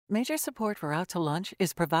Major support for Out to Lunch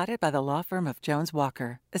is provided by the law firm of Jones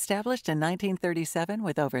Walker, established in 1937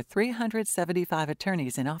 with over 375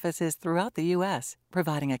 attorneys in offices throughout the U.S.,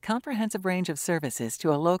 providing a comprehensive range of services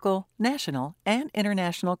to a local, national, and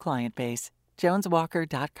international client base.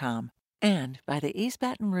 JonesWalker.com. And by the East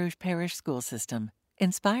Baton Rouge Parish School System,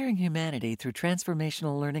 inspiring humanity through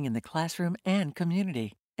transformational learning in the classroom and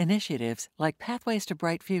community. Initiatives like Pathways to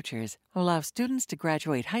Bright Futures allow students to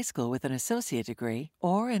graduate high school with an associate degree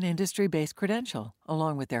or an industry-based credential,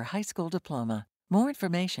 along with their high school diploma. More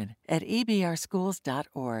information at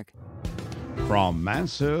ebrschools.org. From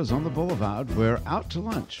Mansur's on the Boulevard, we're out to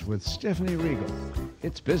lunch with Stephanie Regal.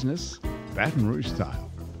 It's business, Baton Rouge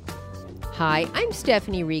style. Hi, I'm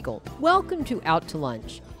Stephanie Regal. Welcome to Out to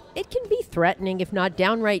Lunch. It can be threatening, if not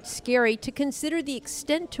downright scary, to consider the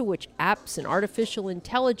extent to which apps and artificial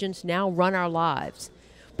intelligence now run our lives.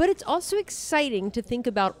 But it's also exciting to think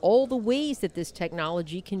about all the ways that this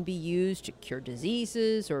technology can be used to cure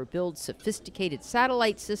diseases or build sophisticated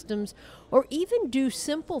satellite systems, or even do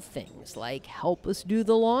simple things like help us do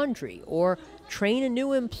the laundry or train a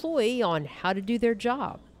new employee on how to do their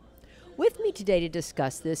job. With me today to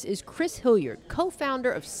discuss this is Chris Hilliard,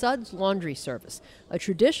 co-founder of Suds Laundry Service, a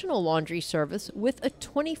traditional laundry service with a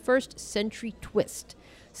 21st century twist.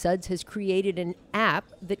 Suds has created an app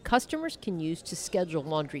that customers can use to schedule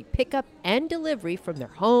laundry pickup and delivery from their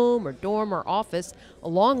home or dorm or office,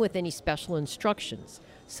 along with any special instructions.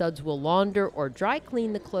 Suds will launder or dry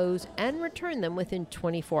clean the clothes and return them within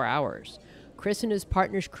 24 hours. Chris and his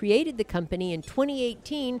partners created the company in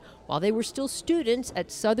 2018 while they were still students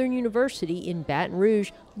at Southern University in Baton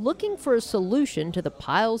Rouge, looking for a solution to the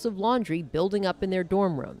piles of laundry building up in their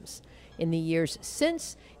dorm rooms. In the years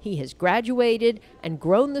since, he has graduated and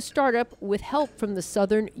grown the startup with help from the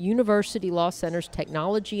Southern University Law Center's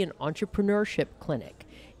Technology and Entrepreneurship Clinic.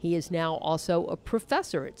 He is now also a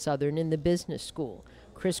professor at Southern in the business school.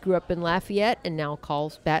 Chris grew up in Lafayette and now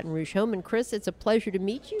calls Baton Rouge home. And Chris, it's a pleasure to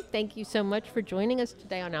meet you. Thank you so much for joining us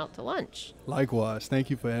today on Out to Lunch. Likewise.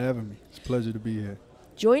 Thank you for having me. It's a pleasure to be here.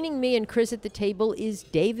 Joining me and Chris at the table is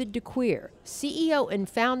David DeQueer, CEO and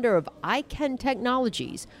founder of iCan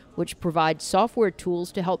Technologies, which provides software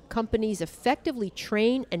tools to help companies effectively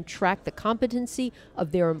train and track the competency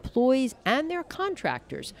of their employees and their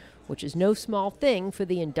contractors, which is no small thing for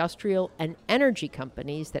the industrial and energy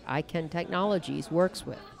companies that iCan Technologies works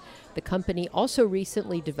with. The company also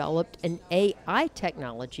recently developed an AI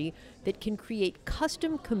technology that can create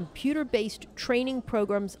custom computer-based training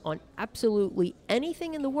programs on absolutely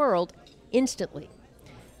anything in the world instantly.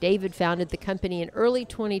 David founded the company in early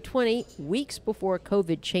 2020, weeks before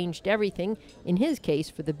COVID changed everything, in his case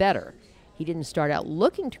for the better. He didn't start out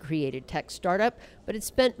looking to create a tech startup, but had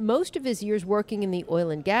spent most of his years working in the oil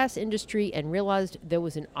and gas industry and realized there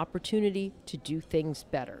was an opportunity to do things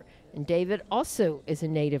better. And David also is a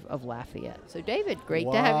native of Lafayette. So David, great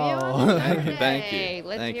to have you on the show today. Thank you.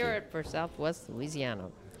 Let's Thank hear you. it for Southwest Louisiana.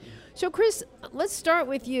 So Chris, let's start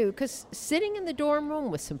with you, because sitting in the dorm room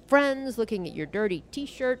with some friends, looking at your dirty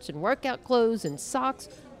T-shirts and workout clothes and socks,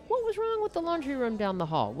 what was wrong with the laundry room down the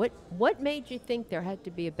hall? What made you think there had to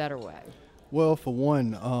be a better way? Well, for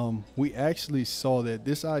one, we actually saw that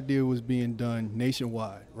this idea was being done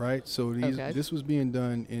nationwide, right? So this was being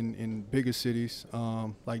done in bigger cities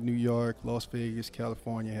like New York, Las Vegas,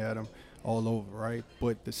 California had them all over, right?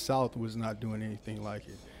 But the South was not doing anything like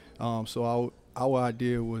it. So our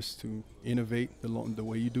idea was to innovate the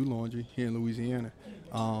way you do laundry here in Louisiana.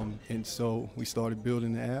 And so we started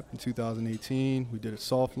building the app in 2018. We did a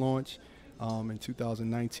soft launch. In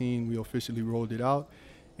 2019, we officially rolled it out.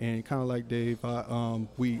 And kind of like Dave, our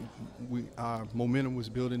momentum was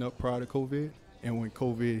building up prior to COVID, and when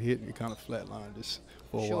COVID hit, it kind of flatlined us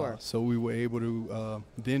for a while. So we were able to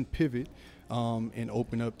then pivot and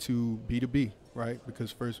open up to B2B, right?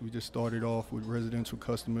 Because first we just started off with residential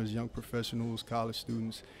customers, young professionals, college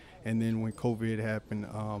students, and then when COVID happened,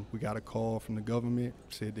 we got a call from the government,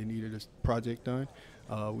 said they needed a project done.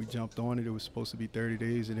 We jumped on it. It was supposed to be 30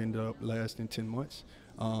 days. It ended up lasting 10 months.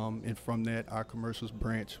 And from that, our commercials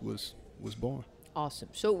branch was born. Awesome.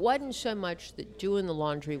 So it wasn't so much that doing the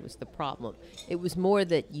laundry was the problem. It was more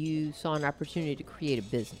that you saw an opportunity to create a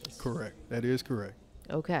business. Correct. That is correct.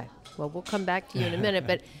 Okay. Well, we'll come back to you in a minute.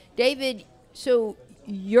 But David, so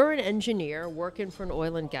you're an engineer working for an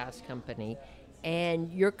oil and gas company,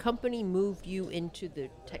 and your company moved you into the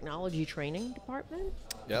technology training department?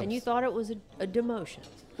 Yep. And you thought it was a demotion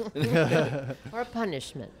or a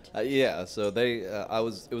punishment? Yeah. So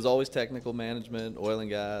it was always technical management, oil and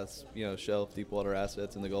gas, shelf, deep water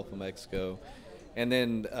assets in the Gulf of Mexico, And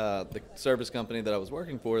then the service company that I was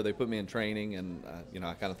working for, they put me in training, and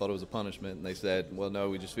I kind of thought it was a punishment. And they said, well, no,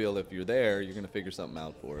 we just feel if you're there, you're going to figure something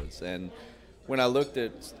out for us. And when I looked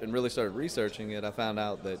at and really started researching it, I found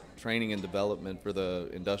out that training and development for the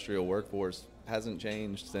industrial workforce hasn't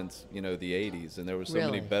changed since, the 80s, and there were so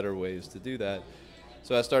many better ways to do that.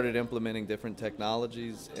 So I started implementing different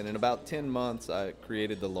technologies, and in about 10 months, I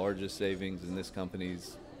created the largest savings in this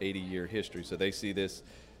company's 80-year history. So they see this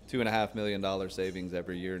 $2.5 million savings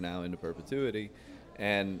every year now into perpetuity.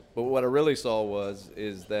 But what I really saw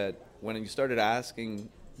is that when you started asking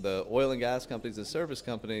the oil and gas companies and service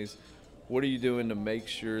companies, what are you doing to make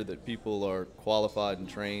sure that people are qualified and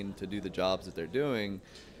trained to do the jobs that they're doing?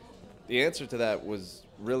 The answer to that was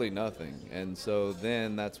really nothing. And so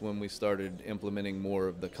then that's when we started implementing more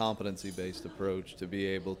of the competency-based approach to be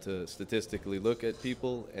able to statistically look at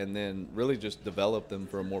people and then really just develop them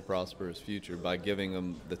for a more prosperous future by giving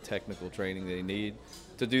them the technical training they need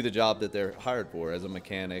to do the job that they're hired for as a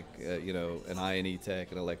mechanic, an I&E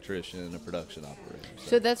tech, an electrician, a production operator.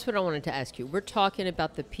 So that's what I wanted to ask you. We're talking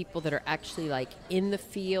about the people that are actually like in the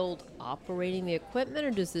field operating the equipment,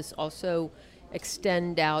 or does this also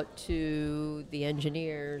extend out to the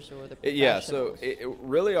engineers or the professionals? Yeah, so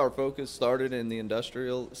really our focus started in the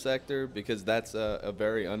industrial sector because that's a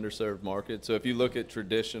very underserved market. So if you look at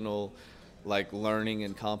traditional like learning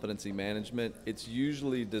and competency management, it's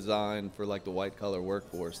usually designed for like the white collar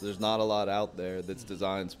workforce. There's not a lot out there that's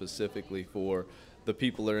designed specifically for the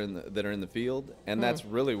people that are in the field, and that's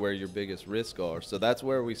really where your biggest risks are. So that's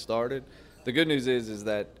where we started. The good news is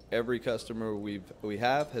that every customer we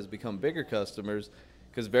have has become bigger customers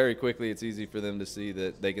because very quickly it's easy for them to see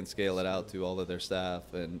that they can scale it out to all of their staff.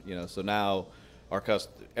 And, so now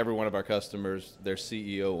every one of our customers, their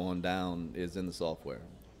CEO on down is in the software.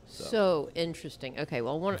 So interesting. Okay,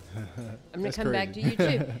 well, I'm going to come back to you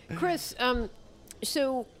too. Chris,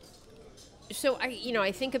 So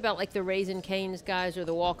I think about like the Raising Cane's guys or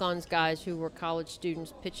the Walk-Ons guys who were college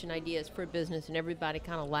students pitching ideas for a business, and everybody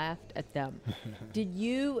kind of laughed at them. Did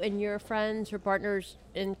you and your friends or partners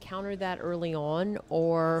encounter that early on,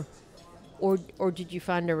 or did you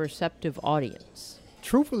find a receptive audience?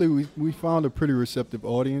 Truthfully, we found a pretty receptive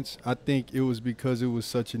audience. I think it was because it was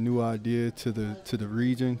such a new idea to the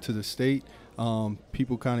region, to the state.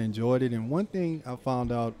 People kind of enjoyed it. And one thing I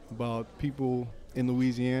found out about people in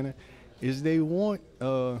Louisiana is they want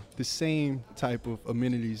the same type of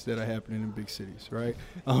amenities that are happening in big cities, right?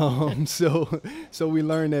 So we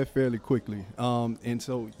learned that fairly quickly. And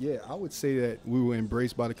so, yeah, I would say that we were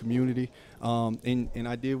embraced by the community. And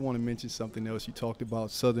I did want to mention something else. You talked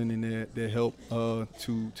about Southern and their help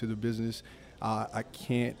to the business. I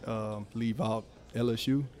can't leave out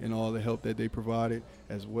LSU and all the help that they provided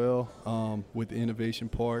as well with the Innovation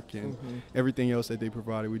Park and everything else that they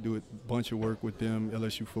provided. We do a bunch of work with them,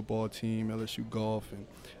 LSU football team, LSU golf,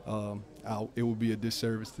 and it would be a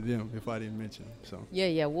disservice to them if I didn't mention it. So.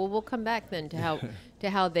 Yeah. Well, we'll come back then to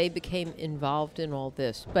how they became involved in all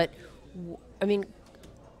this. But,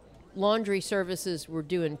 laundry services were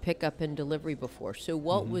doing pickup and delivery before. So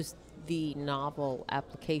what was the novel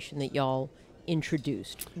application that y'all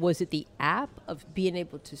introduced? Was it the app of being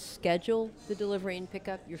able to schedule the delivery and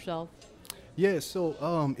pickup yourself? Yeah,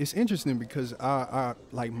 so it's interesting because our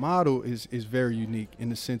model is very unique in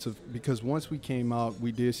the sense of, because once we came out,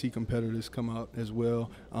 we did see competitors come out as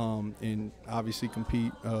well, and obviously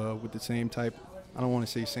compete with the same type, I don't want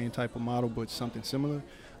to say same type of model, but something similar.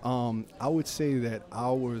 I would say that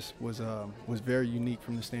ours was very unique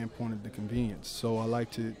from the standpoint of the convenience. So I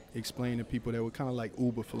like to explain to people that we're kind of like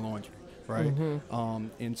Uber for laundry. Right.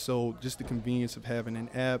 And so just the convenience of having an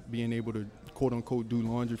app, being able to quote unquote do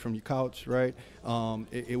laundry from your couch. Right.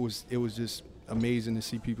 It was just amazing to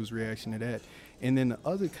see people's reaction to that. And then the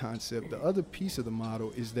other concept, the other piece of the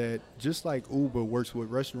model is that just like Uber works with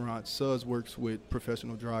restaurants, Suds works with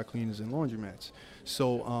professional dry cleaners and laundromats.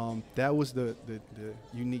 So that was the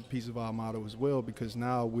unique piece of our model as well, because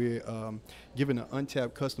now we're giving an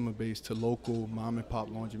untapped customer base to local mom and pop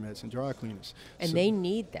laundromats and dry cleaners. And so they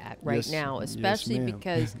need that right now, especially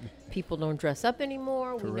because people don't dress up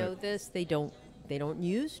anymore. Correct. We know this. They don't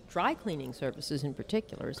use dry cleaning services in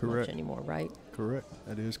particular as much anymore, right? Correct.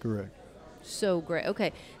 That is correct. So great.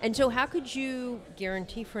 Okay. And so how could you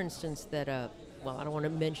guarantee, for instance, that I don't want to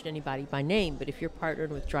mention anybody by name, but if you're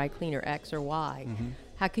partnered with dry cleaner X or Y,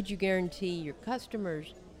 how could you guarantee your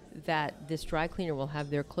customers that this dry cleaner will have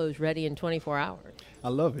their clothes ready in 24 hours? I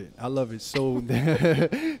love it. So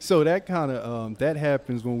so that kind of that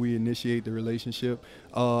happens when we initiate the relationship.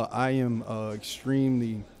 I am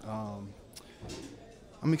extremely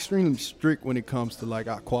strict when it comes to like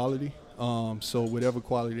our quality. So whatever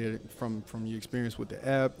quality that from your experience with the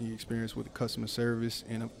app, your experience with the customer service,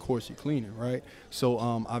 and of course your cleaning, right? So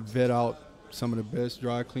I vet out some of the best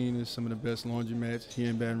dry cleaners, some of the best laundromats here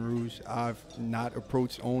in Baton Rouge. I've not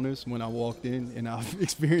approached owners when I walked in, and I've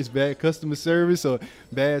experienced bad customer service or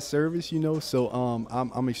bad service, So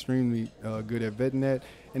I'm extremely good at vetting that.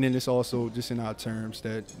 And then it's also just in our terms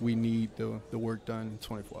that we need the work done in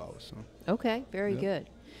 24 hours. So. Okay, very good.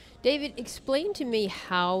 David, explain to me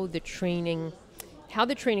how the training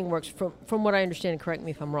works from what I understand, correct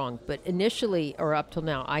me if I'm wrong, but initially or up till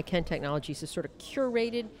now, iCan Technologies has sort of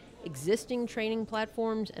curated existing training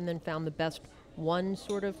platforms and then found the best one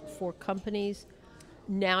sort of for companies.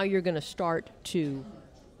 Now you're going to start to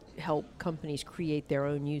help companies create their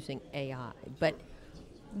own using AI. But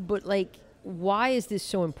like, why is this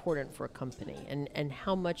so important for a company, and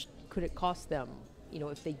how much could it cost them,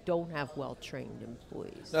 if they don't have well-trained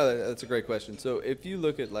employees? No, that's a great question. So if you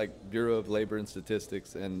look at like Bureau of Labor and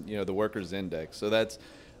Statistics and the Workers Index, so that's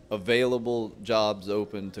available jobs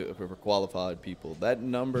open for qualified people. That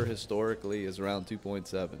number historically is around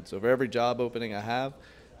 2.7. So for every job opening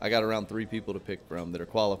I got around 3 people to pick from that are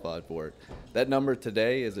qualified for it. That number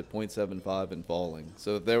today is at 0.75 and falling.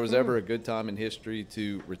 So if there was ever a good time in history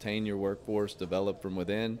to retain your workforce, develop from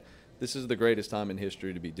within, this is the greatest time in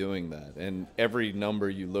history to be doing that. And every number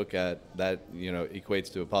you look at, that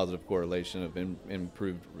equates to a positive correlation of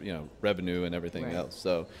improved revenue and everything else.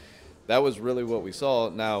 So that was really what we saw.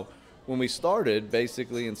 Now, when we started,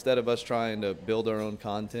 basically, instead of us trying to build our own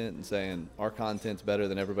content and saying our content's better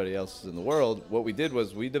than everybody else's in the world, what we did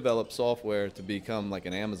was we developed software to become like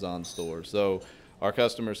an Amazon store. So our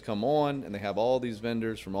customers come on and they have all these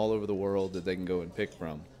vendors from all over the world that they can go and pick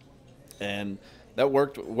from. And that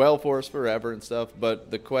worked well for us forever and stuff,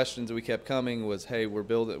 but the questions that we kept coming was, hey, we're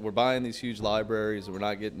buying these huge libraries and we're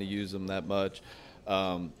not getting to use them that much.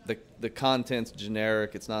 The content's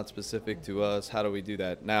generic, it's not specific to us. How do we do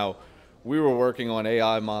that? Now, we were working on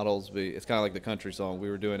AI models. It's kind of like the country song. We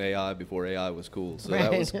were doing AI before AI was cool. So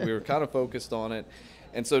we were kind of focused on it.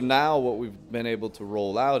 And so now what we've been able to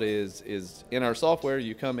roll out is in our software,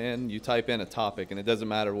 you come in, you type in a topic, and it doesn't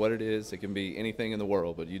matter what it is. It can be anything in the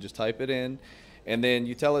world, but you just type it in, and then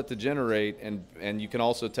you tell it to generate, and you can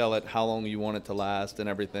also tell it how long you want it to last and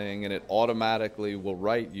everything, and it automatically will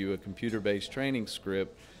write you a computer-based training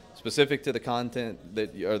script specific to the content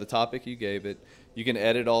or the topic you gave it. You can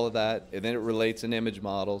edit all of that, and then it relates an image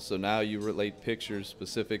model. So now you relate pictures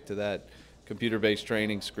specific to that computer-based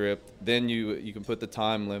training script. Then you can put the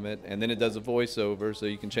time limit, and then it does a voiceover, so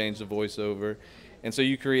you can change the voiceover. And so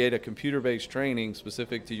you create a computer-based training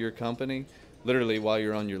specific to your company, literally while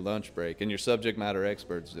you're on your lunch break, and your subject matter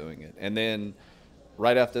expert's doing it. And then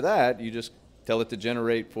right after that, you just tell it to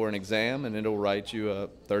generate for an exam, and it'll write you a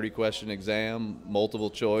 30-question exam,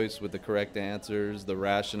 multiple choice with the correct answers, the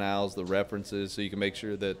rationales, the references, so you can make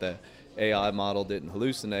sure that the AI model didn't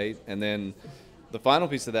hallucinate. And then the final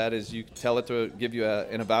piece of that is you tell it to give you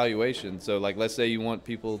an evaluation. So like, let's say you want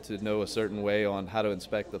people to know a certain way on how to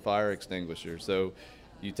inspect the fire extinguisher. So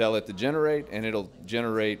you tell it to generate, and it'll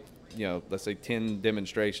generate, let's say 10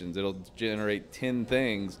 demonstrations. It'll generate 10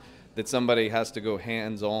 things that somebody has to go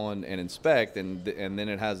hands-on and inspect, and then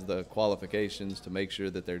it has the qualifications to make sure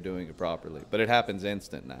that they're doing it properly. But it happens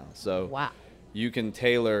instant now. So wow. You can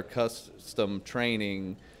tailor custom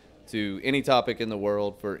training to any topic in the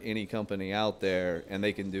world for any company out there, and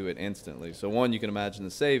they can do it instantly. So one, you can imagine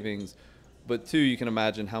the savings, but two, you can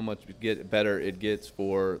imagine how much better it gets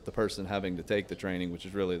for the person having to take the training, which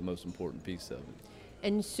is really the most important piece of it.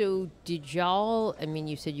 And so did y'all,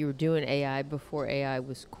 you said you were doing AI before AI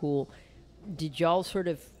was cool. Did y'all sort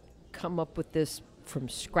of come up with this from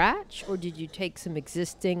scratch, or did you take some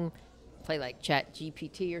existing, play like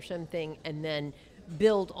ChatGPT or something, and then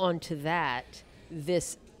build onto that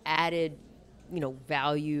this added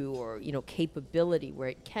value or capability where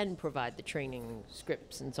it can provide the training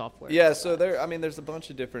scripts and software? Yeah, so there's a bunch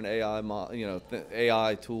of different AI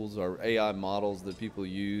AI tools or AI models that people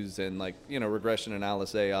use, and regression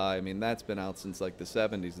analysis AI. That's been out since like the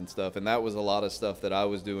 70s and stuff, and that was a lot of stuff that I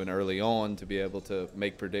was doing early on to be able to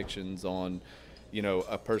make predictions on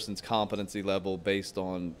a person's competency level based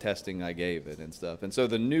on testing I gave it and stuff. And so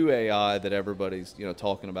the new AI that everybody's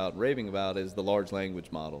talking about, raving about, is the large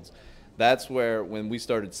language models. That's where, when we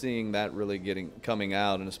started seeing that really coming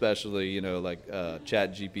out, and especially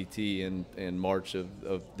ChatGPT in March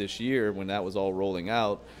of this year, when that was all rolling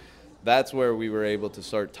out, that's where we were able to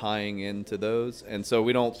start tying into those. And so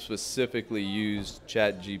we don't specifically use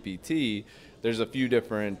ChatGPT. There's a few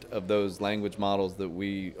different of those language models that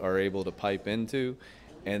we are able to pipe into,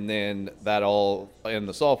 and then that all in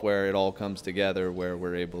the software, it all comes together where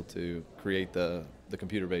we're able to create the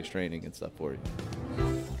computer-based training and stuff for you.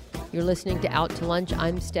 You're listening to Out to Lunch.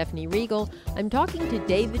 I'm Stephanie Riegel. I'm talking to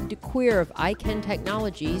David DeQueer of iCan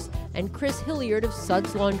Technologies and Chris Hilliard of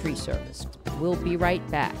Suds Laundry Service. We'll be right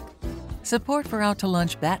back. Support for Out to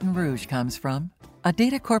Lunch Baton Rouge comes from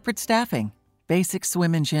Adidas Corporate Staffing, Basics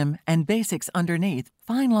Swim and Gym, and Basics Underneath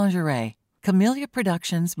Fine Lingerie, Camellia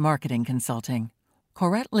Productions Marketing Consulting,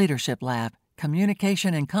 Corette Leadership Lab,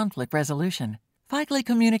 Communication and Conflict Resolution, Fikely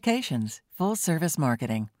Communications, Full Service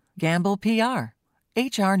Marketing, Gamble PR,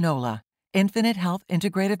 HR NOLA, Infinite Health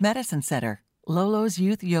Integrative Medicine Center, Lolo's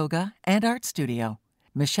Youth Yoga and Art Studio,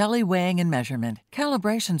 Michele Weighing and Measurement,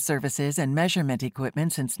 Calibration Services and Measurement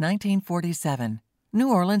Equipment since 1947, New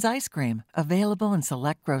Orleans Ice Cream, available in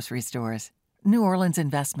select grocery stores, New Orleans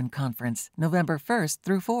Investment Conference, November 1st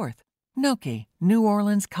through 4th, Noki, New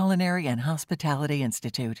Orleans Culinary and Hospitality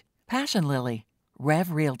Institute, Passion Lily, Rev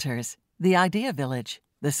Realtors, The Idea Village,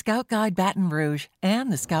 the Scout Guide Baton Rouge,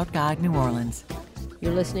 and the Scout Guide New Orleans.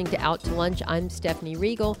 You're listening to Out to Lunch. I'm Stephanie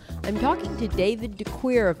Riegel. I'm talking to David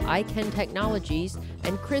DeQueer of iCan Technologies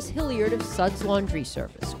and Chris Hilliard of Suds Laundry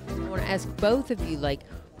Service. I want to ask both of you,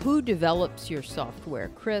 who develops your software?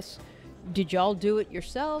 Chris, did y'all do it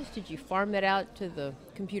yourselves? Did you farm it out to the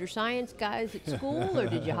computer science guys at school, or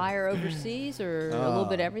did you hire overseas, or a little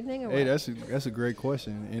bit of everything? Or hey, that's a great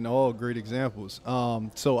question, and all great examples.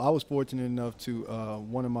 So I was fortunate enough to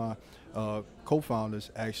one of my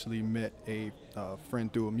co-founders actually met a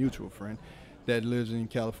friend through a mutual friend that lives in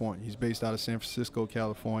California. He's based out of San Francisco,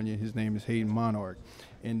 California. His name is Hayden Monarch.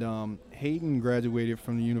 And Hayden graduated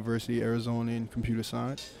from the University of Arizona in computer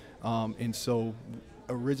science. And so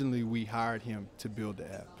originally we hired him to build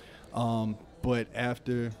the app. But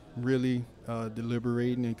after really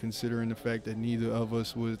deliberating and considering the fact that neither of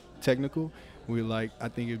us was technical, we were like, I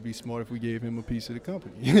think it'd be smart if we gave him a piece of the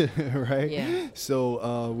company, right? Yeah.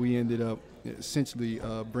 So we ended up essentially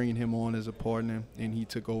bringing him on as a partner, and he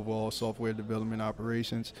took over all software development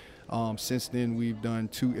operations. Since then, we've done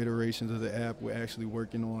 2 iterations of the app. We're actually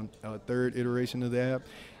working on a 3rd iteration of the app.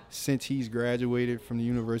 Since he's graduated from the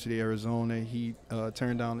University of Arizona, he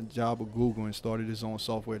turned down a job at Google and started his own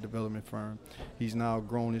software development firm. He's now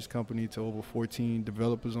grown his company to over 14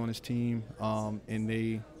 developers on his team, and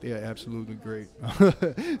they are absolutely great.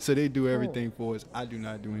 So they do everything for us. I do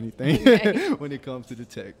not do anything when it comes to the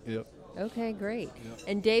tech. Yep. Okay, great. Yep.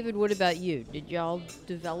 And David, what about you? Did y'all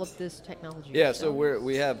develop this technology Yeah, yourself? so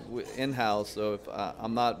we have in-house, so if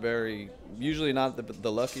I'm not usually not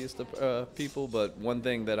the luckiest of people, but one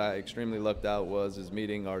thing that I extremely lucked out is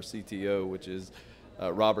meeting our CTO, which is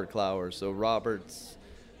Robert Clower. So Robert's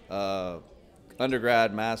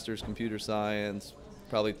undergrad, master's computer science,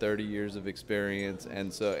 probably 30 years of experience,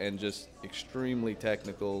 and just extremely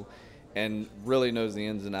technical, and really knows the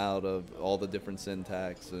ins and out of all the different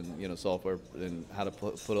syntax and software and how to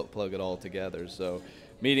plug it all together. So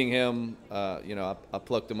meeting him, I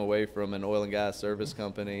plucked him away from an oil and gas service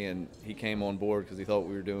company, and he came on board because he thought what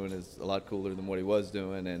we were doing is a lot cooler than what he was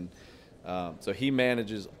doing. And so he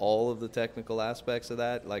manages all of the technical aspects of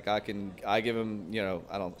that. I give him,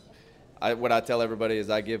 what I tell everybody is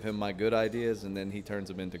I give him my good ideas, and then he turns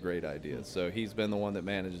them into great ideas. So he's been the one that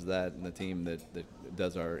manages that, and the team that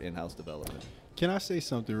does our in-house development. Can I say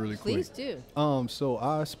something really quick? Please do. So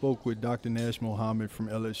I spoke with Dr. Nash Mohammed from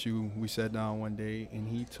LSU. We sat down one day, and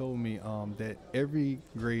he told me that every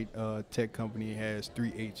great tech company has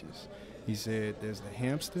 3 H's. He said there's the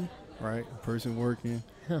hamster, right, a person working,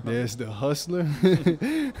 there's the hustler,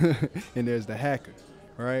 and there's the hacker,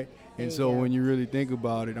 right? And so when you really think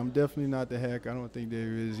about it, I'm definitely not the hacker. I don't think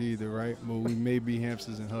there is either, right? But we may be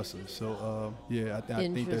hamsters and hustlers. So, I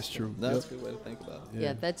think that's true. That's a good way to think about it.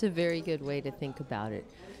 Yeah, that's a very good way to think about it.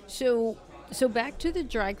 So back to the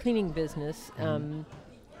dry cleaning business,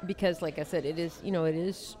 because like I said, it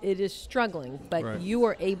is struggling, but right. You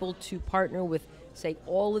are able to partner with, say,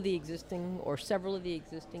 all of the existing or several of the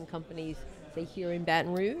existing companies, say, here in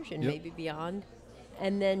Baton Rouge and maybe beyond.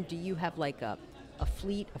 And then do you have a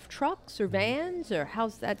fleet of trucks or vans, or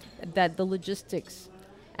how's that the logistics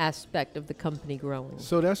aspect of the company growing?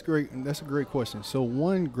 So that's great. That's a great question. So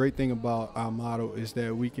one great thing about our model is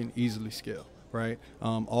that we can easily scale, right?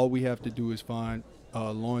 All we have to do is find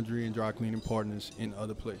laundry and dry cleaning partners in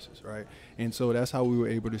other places, right? And so that's how we were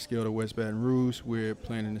able to scale to West Baton Rouge. We're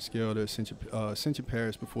planning to scale to Ascension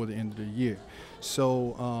Parish before the end of the year.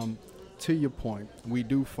 So to your point, we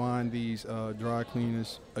do find these dry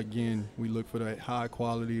cleaners. Again, we look for that high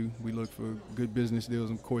quality. We look for good business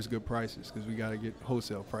deals and, of course, good prices, because we got to get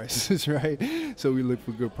wholesale prices, right? So we look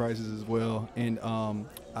for good prices as well. And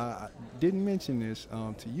I didn't mention this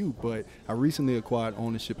to you, but I recently acquired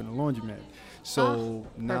ownership in a laundromat. So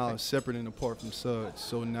now perfect. separate and apart from Suds.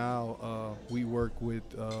 So now we work with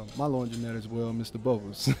my laundromat as well, Mr.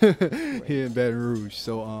 Bubbles, here in Baton Rouge.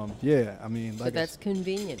 So yeah, I mean, So that's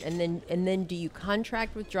convenient. And then do you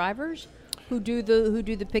contract with drivers who do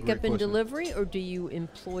the pickup and delivery, or do you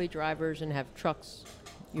employ drivers and have trucks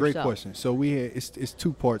yourself? Great question. So it's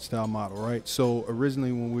two parts to our model, right? So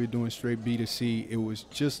originally when we were doing straight B2C, it was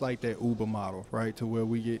just like that Uber model, right? To where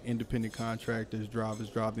we get independent contractors, drivers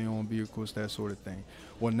drive their own vehicles, that sort of thing.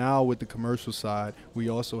 Well, now with the commercial side, we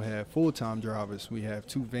also have full-time drivers. We have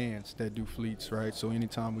 2 vans that do fleets, right? So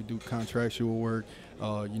anytime we do contractual work,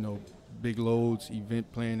 big loads,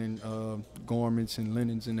 event planning, garments and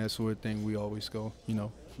linens and that sort of thing, we always go,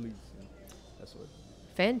 fleets and that sort of thing.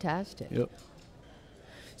 Fantastic. Yep.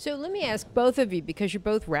 So let me ask both of you, because you're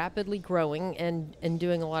both rapidly growing and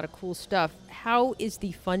doing a lot of cool stuff, how is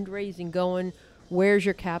the fundraising going? Where's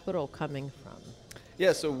your capital coming from?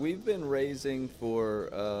 Yeah, so we've been raising for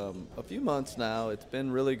a few months now. It's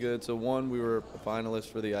been really good. So one, we were a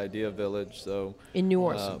finalist for the Idea Village. So in New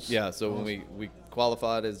Orleans. Yeah, so when we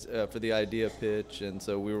qualified as for the Idea pitch, and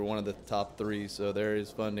so we were one of the top 3. So there is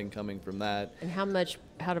funding coming from that. And how much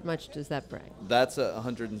does that bring? That's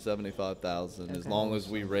 $175,000 as long as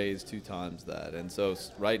we raise 2 times that. And so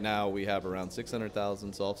right now we have around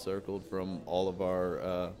 $600,000 soft circled from all of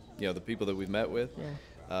our the people that we've met with.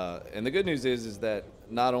 Yeah. And the good news is that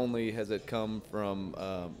not only has it come from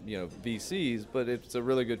VCs, but it's a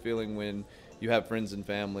really good feeling when you have friends and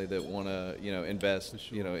family that want to invest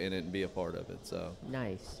in it and be a part of it. So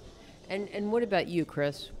nice. And what about you,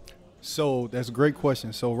 Chris? So that's a great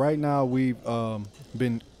question. So right now we've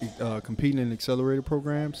been competing in accelerator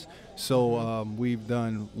programs. So we've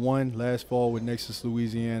done one last fall with Nexus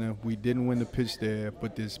Louisiana. We didn't win the pitch there,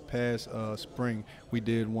 but this past spring we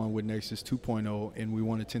did one with Nexus 2.0, and we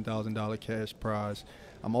won a $10,000 cash prize.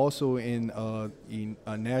 I'm also in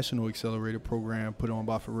a national accelerator program put on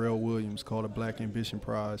by Pharrell Williams called a Black Ambition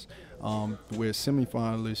Prize. We're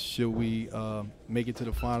semifinalists. Should we make it to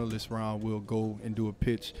the finalist round, we'll go and do a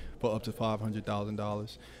pitch for up to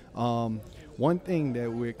 $500,000. One thing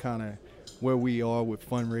that we're kind of where we are with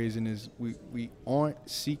fundraising is we aren't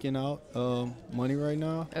seeking out money right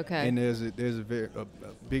now. Okay. And there's a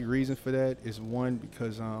big reason for that. Is one,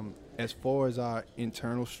 because as far as our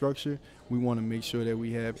internal structure, we want to make sure that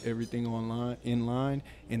we have everything in line.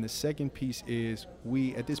 And the second piece is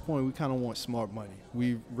at this point, we kind of want smart money.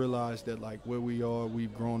 We've realized that like where we are,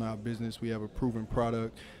 we've grown our business, we have a proven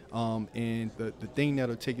product. And the thing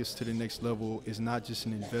that'll take us to the next level is not just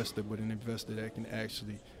an investor, but an investor that can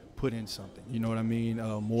actually put in something. You know what I mean?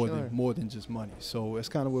 More than just money. So that's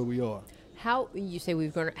kind of where we are. How you say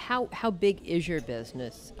we've grown? How big is your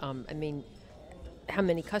business? I mean, how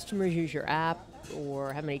many customers use your app,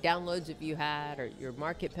 or how many downloads have you had, or your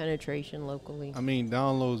market penetration locally? I mean,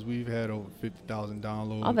 downloads, we've had over 50,000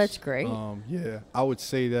 downloads. Oh, that's great. Yeah, I would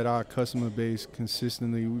say that our customer base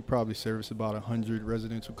consistently, we probably service about 100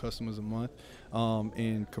 residential customers a month,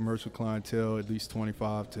 and commercial clientele at least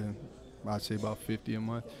 25 to I'd say about 50 a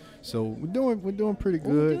month. So we're doing pretty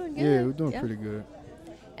good. We're doing good. Yeah, we're doing pretty good.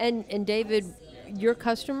 And David, your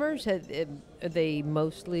customers, are they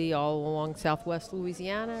mostly all along Southwest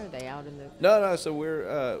Louisiana? Are they out in the? No. So we're.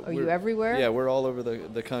 Are you everywhere? Yeah, we're all over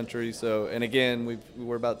the country. So, and again,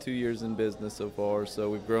 we're about 2 years in business so far. So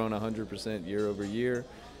we've grown 100% year over year.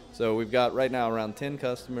 So we've got right now around 10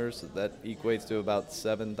 customers. That equates to about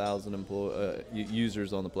 7,000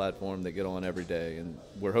 users on the platform that get on every day. And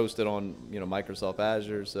we're hosted on Microsoft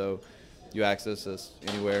Azure, so you access us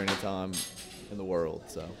anywhere, anytime in the world.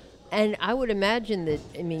 So. And I would imagine that,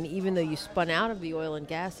 even though you spun out of the oil and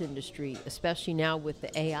gas industry, especially now with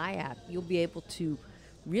the AI app, you'll be able to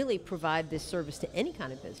really provide this service to any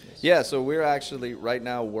kind of business. Yeah, so we're actually right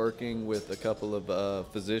now working with a couple of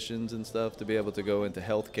physicians and stuff to be able to go into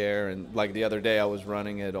healthcare. And like the other day, I was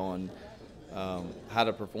running it on how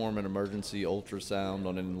to perform an emergency ultrasound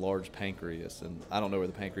on an enlarged pancreas. And I don't know where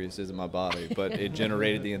the pancreas is in my body, but it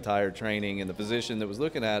generated the entire training. And the physician that was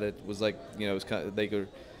looking at it was like, it was kind of, they could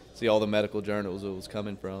see all the medical journals it was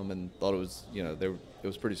coming from and thought it was, it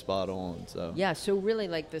was pretty spot on. So yeah, so really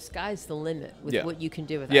like the sky's the limit with what you can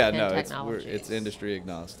do with technology. It's industry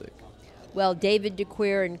agnostic. Well, David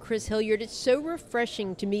DeQueer and Chris Hilliard, it's so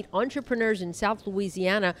refreshing to meet entrepreneurs in South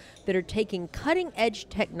Louisiana that are taking cutting-edge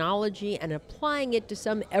technology and applying it to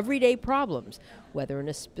some everyday problems, whether in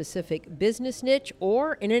a specific business niche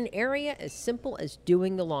or in an area as simple as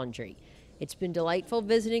doing the laundry. It's been delightful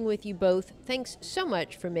visiting with you both. Thanks so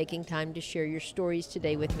much for making time to share your stories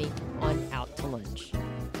today with me on Out to Lunch.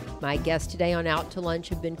 My guests today on Out to Lunch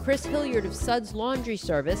have been Chris Hilliard of Suds Laundry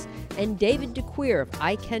Service and David DeQueer of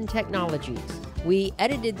iKen Technologies. We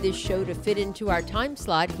edited this show to fit into our time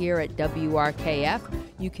slot here at WRKF.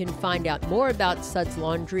 You can find out more about Suds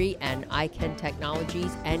Laundry and iKen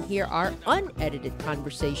Technologies and hear our unedited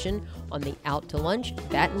conversation on the Out to Lunch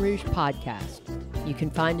Baton Rouge podcast. You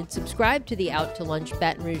can find and subscribe to the Out to Lunch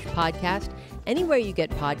Baton Rouge podcast anywhere you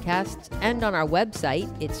get podcasts and on our website,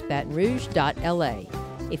 it's batonrouge.la.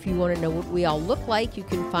 If you want to know what we all look like, you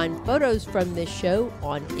can find photos from this show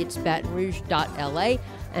on itsbatonrouge.la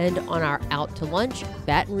and on our Out to Lunch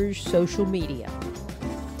Baton Rouge social media.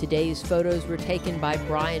 Today's photos were taken by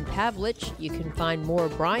Brian Pavlich. You can find more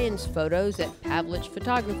of Brian's photos at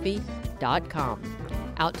pavlichphotography.com.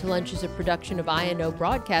 Out to Lunch is a production of INO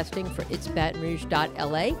Broadcasting for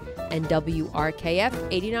itsbatonrouge.la and WRKF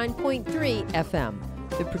 89.3 FM.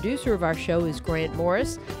 The producer of our show is Grant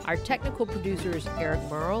Morris. Our technical producer is Eric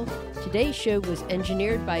Merle. Today's show was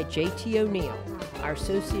engineered by J.T. O'Neill. Our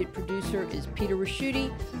associate producer is Peter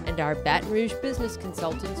Raschuti, and our Baton Rouge business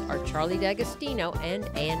consultants are Charlie D'Agostino and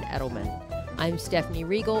Ann Edelman. I'm Stephanie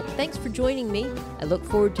Riegel. Thanks for joining me. I look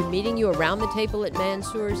forward to meeting you around the table at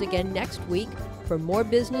Mansour's again next week for more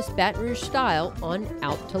business Baton Rouge style on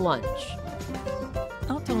Out to Lunch.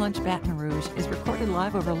 Out to Lunch Baton Rouge is recorded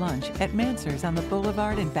live over lunch at Mansour's on the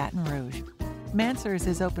Boulevard in Baton Rouge. Mansour's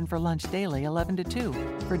is open for lunch daily 11 to 2,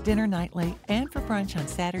 for dinner nightly, and for brunch on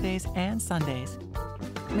Saturdays and Sundays.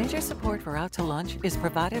 Major support for Out to Lunch is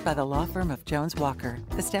provided by the law firm of Jones Walker,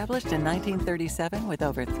 established in 1937 with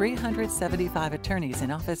over 375 attorneys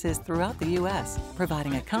in offices throughout the U.S.,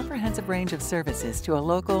 providing a comprehensive range of services to a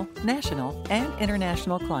local, national, and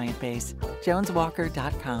international client base.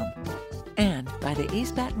 JonesWalker.com. And by the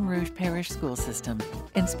East Baton Rouge Parish School System,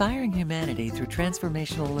 inspiring humanity through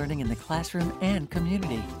transformational learning in the classroom and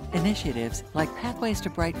community. Initiatives like Pathways to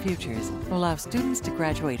Bright Futures allow students to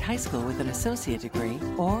graduate high school with an associate degree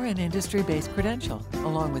or an industry-based credential,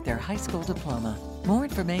 along with their high school diploma. More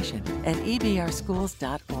information at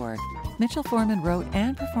ebrschools.org. Mitchell Foreman wrote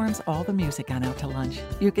and performs all the music on Out to Lunch.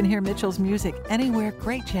 You can hear Mitchell's music anywhere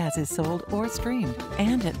great jazz is sold or streamed,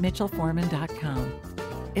 and at mitchellforeman.com.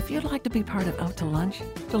 If you'd like to be part of Out to Lunch,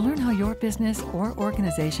 to learn how your business or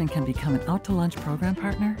organization can become an Out to Lunch program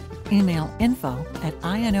partner, email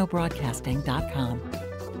info@inobroadcasting.com.